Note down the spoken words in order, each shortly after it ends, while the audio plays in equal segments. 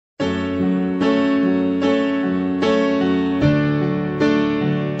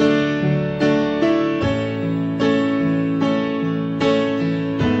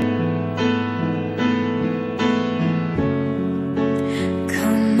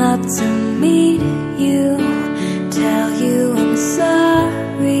up to meet you, tell you I'm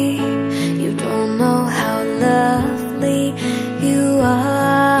sorry. You don't know how lovely you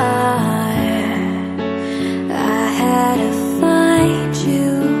are. I had to find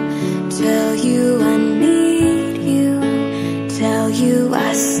you, tell you I need you, tell you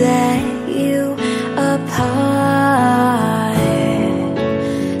I set you apart.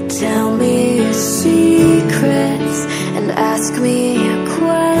 Tell me your secrets and ask me your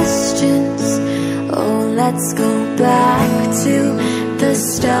questions. Oh, let's go back to the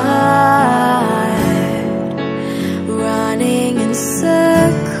start. Running in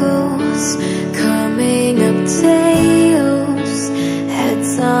circles, coming up tails,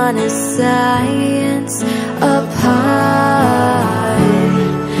 heads on a science apart.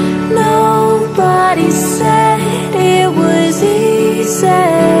 Nobody said it was easy.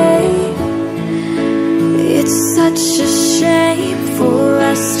 It's such a shame for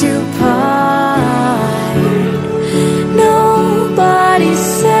us to part. Nobody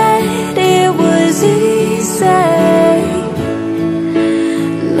said it was easy.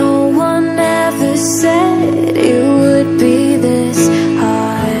 No one ever said it would be this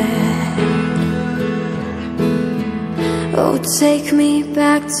hard. Oh, take me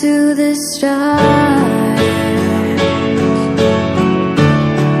back to the start.